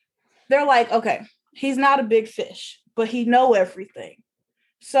him. They're like, okay, he's not a big fish, but he know everything.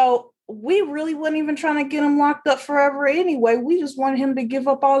 So we really wasn't even trying to get him locked up forever anyway. We just wanted him to give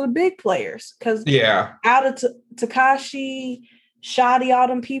up all the big players because out of Tekashi, Shotty, all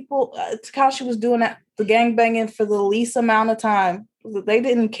them people, Tekashi was doing that, the gangbanging for the least amount of time. They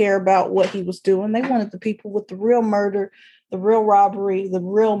didn't care about what he was doing. They wanted the people with the real murder, the real robbery, the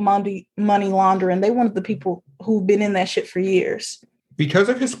real money laundering. They wanted the people who've been in that shit for years. Because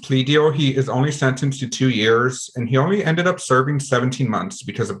of his plea deal, he is only sentenced to 2 years, and he only ended up serving 17 months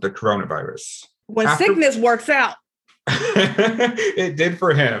because of the coronavirus. When sickness works out. It did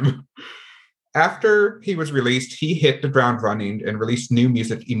for him. After he was released, he hit the ground running and released new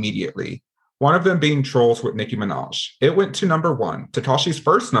music immediately. One of them being Trolls with Nicki Minaj. It went to number 1, Tekashi's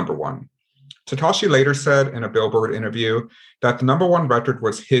first number 1. Tekashi later said in a Billboard interview that the number 1 record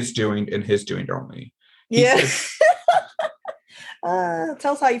was his doing and his doing only. Yes.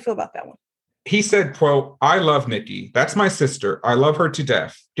 Tell us how you feel about that one. He said, quote, "I love Nicki. That's my sister. I love her to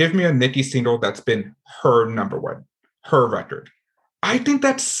death. Give me a Nicki single that's been her number 1, her record." I think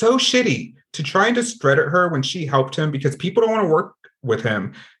that's so shitty to try and discredit her when she helped him, because people don't want to work with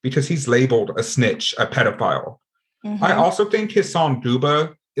him because he's labeled a snitch, a pedophile. Mm-hmm. I also think his song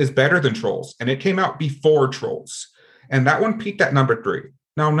Gooba is better than Trolls, and it came out before Trolls. And that one peaked at number 3.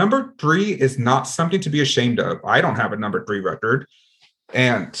 Now, number 3 is not something to be ashamed of. I don't have a number 3 record.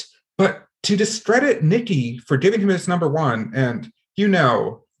 But to discredit Nicki for giving him his number 1, and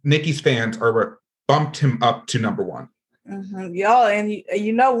Nicki's fans are what bumped him up to number 1. Mm-hmm. Y'all, and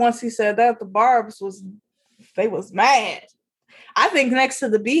once he said that, the Barbs was mad. I think next to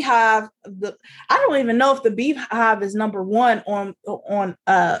the Beehive, I don't even know if the Beehive is number 1 on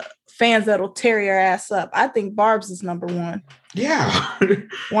fans that'll tear your ass up. I think Barb's is number 1. Yeah.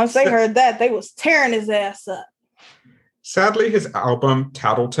 Once they heard that, they was tearing his ass up. Sadly, his album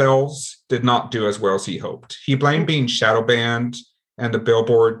Tattletales did not do as well as he hoped. He blamed being shadow banned, and the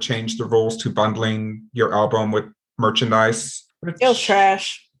Billboard changed the rules to bundling your album with merchandise. It was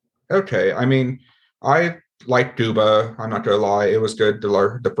trash. Okay, I mean, I like Gooba. I'm not gonna lie, it was good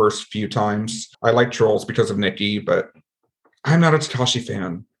the first few times. I like Trolls because of Nicki, but I'm not a Tekashi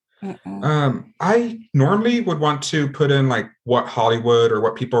fan. I normally would want to put in like what Hollywood or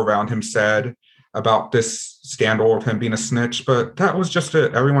what people around him said about this scandal of him being a snitch, but that was just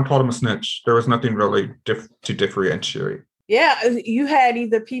it. Everyone called him a snitch. There was nothing really to differentiate. Yeah, you had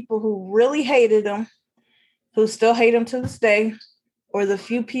either people who really hated him, who still hate him to this day, or the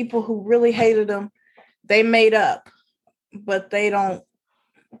few people who really hated him, they made up, but they don't.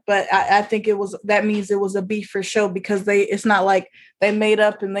 But I think that means it was a beef for show, because it's not like they made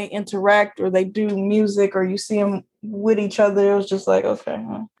up and they interact or they do music or you see them with each other. It was just like, okay,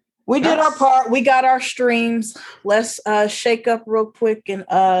 we did our part. We got our streams. Let's shake up real quick, and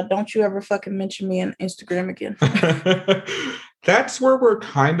don't you ever fucking mention me on Instagram again. That's where we're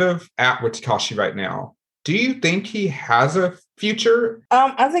kind of at with Tekashi right now. Do you think he has a future?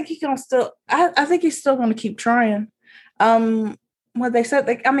 I think he can still. I think he's still going to keep trying. What they said,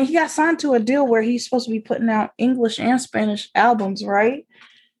 he got signed to a deal where he's supposed to be putting out English and Spanish albums, right?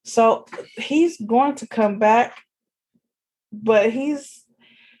 So he's going to come back, but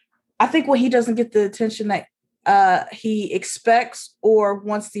I think when he doesn't get the attention that he expects, or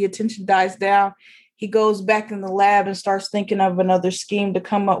once the attention dies down, he goes back in the lab and starts thinking of another scheme to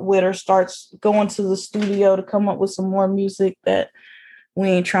come up with, or starts going to the studio to come up with some more music that we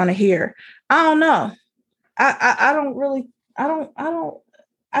ain't trying to hear. I don't know.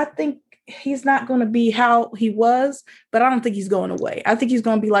 I think he's not going to be how he was, but I don't think he's going away. I think he's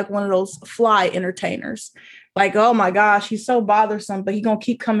going to be like one of those fly entertainers. Like, oh my gosh, he's so bothersome, but he's going to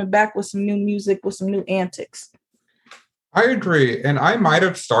keep coming back with some new music, with some new antics. I agree. And I might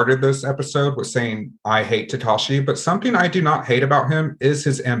have started this episode with saying I hate Tekashi, but something I do not hate about him is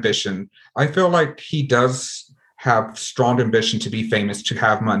his ambition. I feel like he does have strong ambition to be famous, to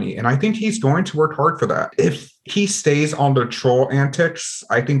have money. And I think he's going to work hard for that. If he stays on the troll antics,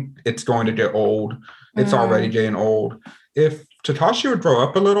 I think it's going to get old. It's already getting old. If Tekashi would grow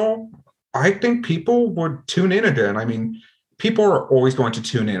up a little, I think people would tune in again. I mean, people are always going to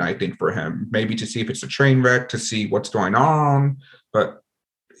tune in, I think, for him, maybe to see if it's a train wreck, to see what's going on. But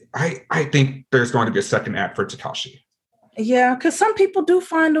I think there's going to be a second act for Tekashi. Yeah, because some people do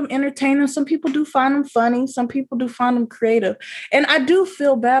find them entertaining. Some people do find them funny. Some people do find them creative. And I do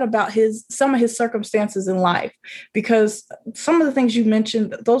feel bad about some of his circumstances in life, because some of the things you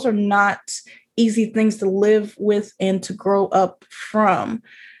mentioned, those are not easy things to live with and to grow up from.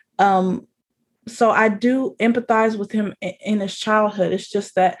 So I do empathize with him in his childhood. It's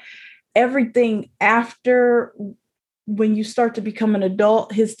just that everything after, when you start to become an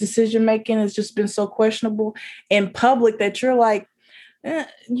adult, his decision-making has just been so questionable in public that you're like,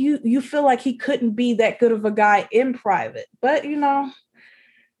 you feel like he couldn't be that good of a guy in private. But, I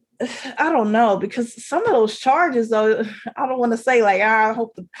don't know, because some of those charges, though, I don't want to say like, I'm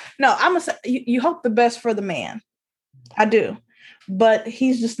going to say you hope the best for the man. I do. But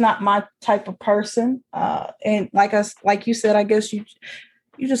he's just not my type of person. And like you said, I guess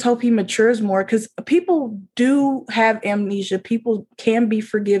you just hope he matures more, because people do have amnesia. People can be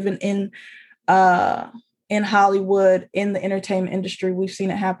forgiven in Hollywood, in the entertainment industry. We've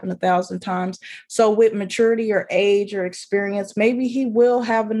seen it happen 1,000 times. So with maturity or age or experience, maybe he will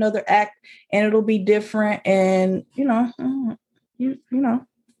have another act and it'll be different. And, you know,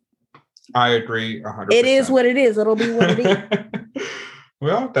 I agree 100%. It is what it is. It'll be what it is.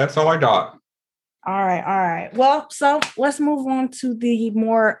 Well, that's all I got. All right. Well, so let's move on to the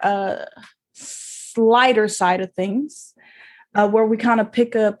more lighter side of things, where we kind of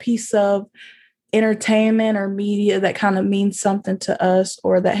pick a piece of entertainment or media that kind of means something to us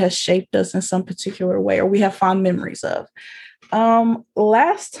or that has shaped us in some particular way, or we have fond memories of.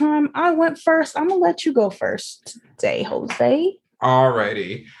 Last time I went first, I'm gonna let you go first today, Jose.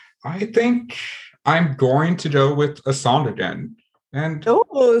 Alrighty. I think I'm going to go with a song again. And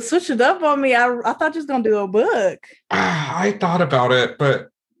switch it up on me. I thought you was gonna do a book. I thought about it, but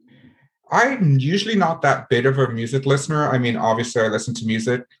I'm usually not that big of a music listener. I mean, obviously I listen to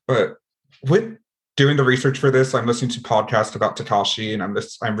music, but with doing the research for this, I'm listening to podcasts about Tekashi, and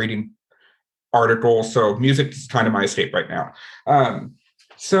I'm reading articles. So music is kind of my escape right now.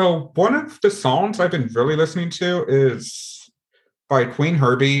 So one of the songs I've been really listening to is by Queen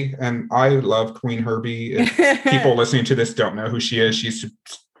Herbie, and I love Queen Herbie. If people listening to this don't know who she is, she used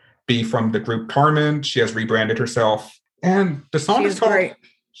to be from the group Carmen. She has rebranded herself, and the song is called Great.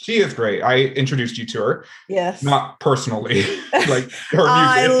 She is great. I introduced you to her. Yes. Not personally, like her music.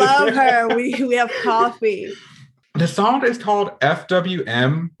 I love her. We have coffee. The song is called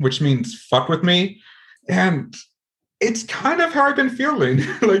FWM, which means fuck with me. And it's kind of how I've been feeling.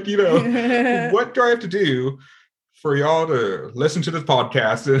 Like, what do I have to do for y'all to listen to this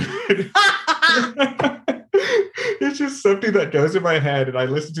podcast? It's just something that goes in my head, and I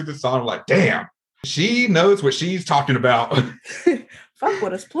listen to the song like, damn, she knows what she's talking about. Fuck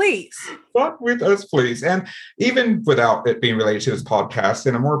with us, please. Fuck with us, please. And even without it being related to this podcast,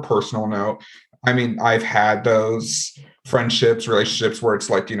 in a more personal note, I mean, I've had those friendships, relationships where it's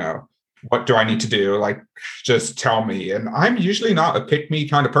like, what do I need to do? Like, just tell me. And I'm usually not a pick me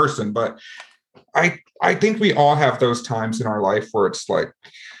kind of person, but I think we all have those times in our life where it's like,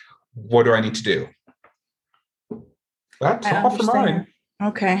 what do I need to do? That's all for mine.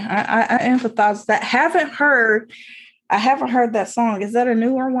 Okay. I empathize with that. I haven't heard that song. Is that a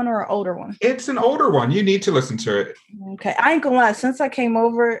newer one or an older one? It's an older one. You need to listen to it. Okay. I ain't gonna lie. Since I came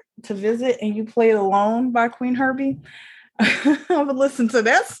over to visit and you played Alone by Queen Herbie, I would listen to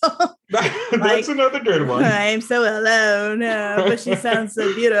that song. That's another good one. I'm so alone, but she sounds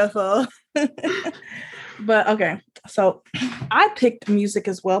so beautiful. But okay. So I picked music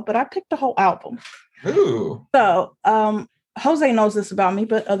as well, but I picked the whole album. Ooh. So Jose knows this about me,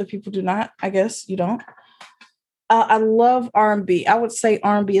 but other people do not. I guess you don't. I love R&B. I would say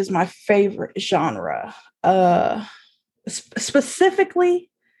R&B is my favorite genre. Specifically,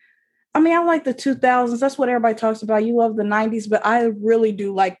 I mean, I like the 2000s. That's what everybody talks about. You love the 90s, but I really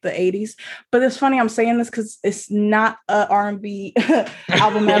do like the 80s. But it's funny I'm saying this because it's not an R&B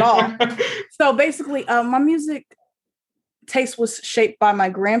album at all. So basically, my music taste was shaped by my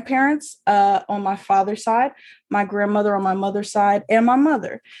grandparents on my father's side, my grandmother on my mother's side, and my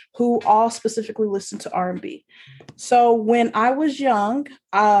mother, who all specifically listened to R&B. So when I was young,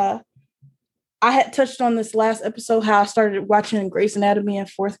 I had touched on this last episode how I started watching Grey's Anatomy in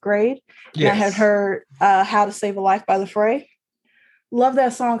 4th grade. Yes. And I had heard How to Save a Life by The Fray. Love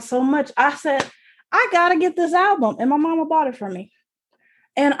that song so much. I said, I got to get this album. And my mama bought it for me.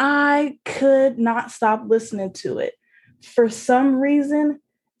 And I could not stop listening to it. For some reason,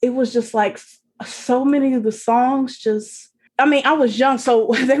 it was just like so many of the songs I was young,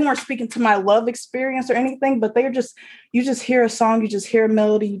 so they weren't speaking to my love experience or anything, but you just hear a song, you just hear a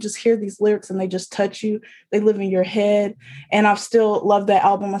melody, you just hear these lyrics and they just touch you. They live in your head. And I've still loved that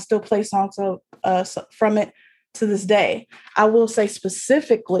album. I still play songs from it to this day. I will say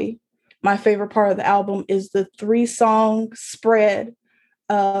specifically, my favorite part of the album is the 3-song spread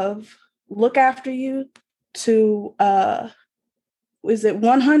of Look After You to, is it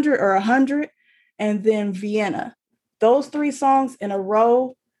 100 or 100? And then Vienna. Those 3 songs in a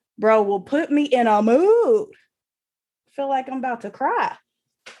row, bro, will put me in a mood. Feel like I'm about to cry.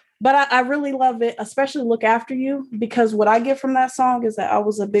 But I really love it, especially Look After You, because what I get from that song is that I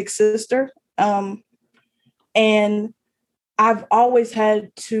was a big sister. And I've always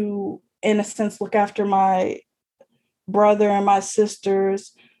had to, in a sense, look after my brother and my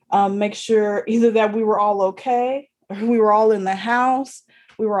sisters, make sure either that we were all okay, or we were all in the house,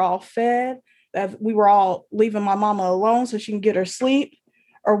 we were all fed, that we were all leaving my mama alone so she can get her sleep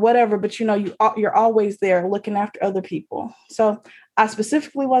or whatever. But, you're always there looking after other people. So I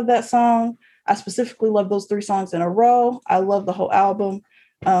specifically love that song. I specifically love those 3 songs in a row. I love the whole album.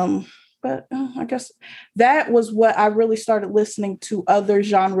 But I guess that was what I really started listening to other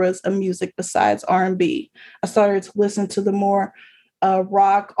genres of music besides R&B. I started to listen to the more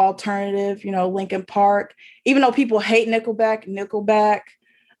rock, alternative, Linkin Park. Even though people hate Nickelback.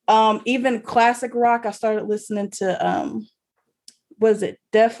 Even classic rock, I started listening to,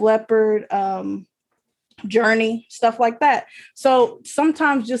 Def Leppard, Journey, stuff like that. So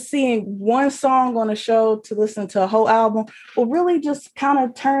sometimes just seeing one song on a show to listen to a whole album will really just kind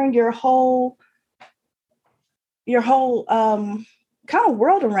of turn your whole kind of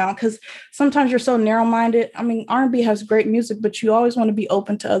world around, because sometimes you're so narrow-minded. I mean, R&B has great music, but you always want to be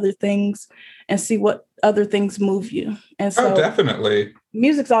open to other things and see what other things move you. And so definitely.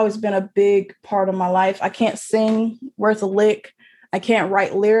 Music's always been a big part of my life. I can't sing worth a lick. I can't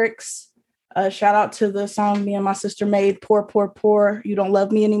write lyrics. Shout out to the song me and my sister made, Poor, Poor, Poor, You Don't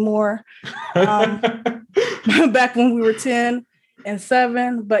Love Me Anymore. Back when we were 10 and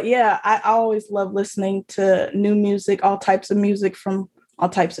 7. But yeah, I always love listening to new music, all types of music from all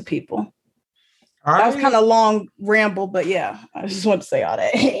types of people. That was kind of a long ramble, but yeah, I just want to say all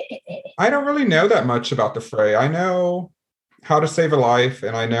that. I don't really know that much about the Fray. I know How to Save a Life,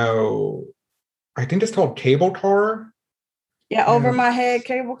 and I think it's called Cable Car. Yeah, Over My Head,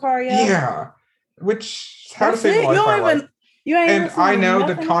 Cable Car, yeah. Yeah, which How to Save a Life. And I know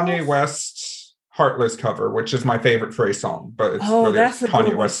the Kanye West Heartless cover, which is my favorite Fray song, but it's really that's a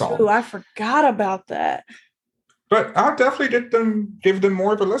Kanye West song. Too. I forgot about that. But I'll definitely give them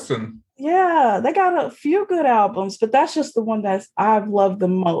more of a listen. Yeah, they got a few good albums, but that's just the one that I've loved the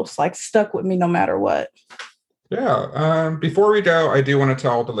most, like stuck with me no matter what. Yeah. Before we go, I do want to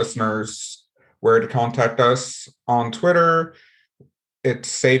tell the listeners where to contact us. On Twitter, it's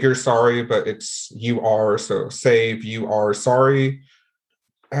Save Your Sorry, but it's UR, so Save UR Sorry.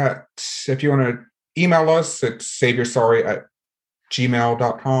 If you want to email us, it's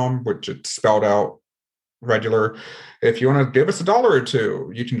saveyoursorry@gmail.com, which it's spelled out regular. If you want to give us $1 or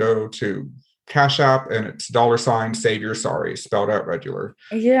 $2, you can go to Cash App, and it's $ Save Your Sorry, spelled out regular.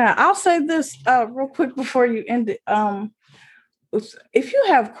 Yeah, I'll say this real quick before you end it. If you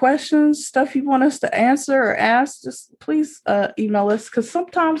have questions, stuff you want us to answer or ask, just please email us, because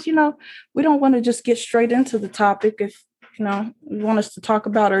sometimes, we don't want to just get straight into the topic. If, you want us to talk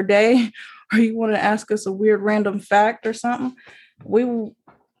about our day, or you want to ask us a weird random fact or something, we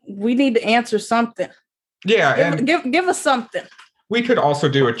need to answer something. Yeah. Give us something. We could also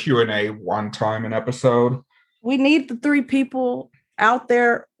do a Q&A one time an episode. We need the 3 people out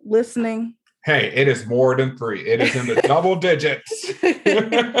there listening. Hey, it is more than 3. It is in the double digits.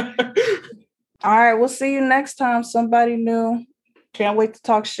 All right, we'll see you next time. Somebody new. Can't wait to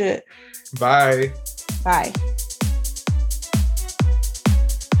talk shit. Bye. Bye.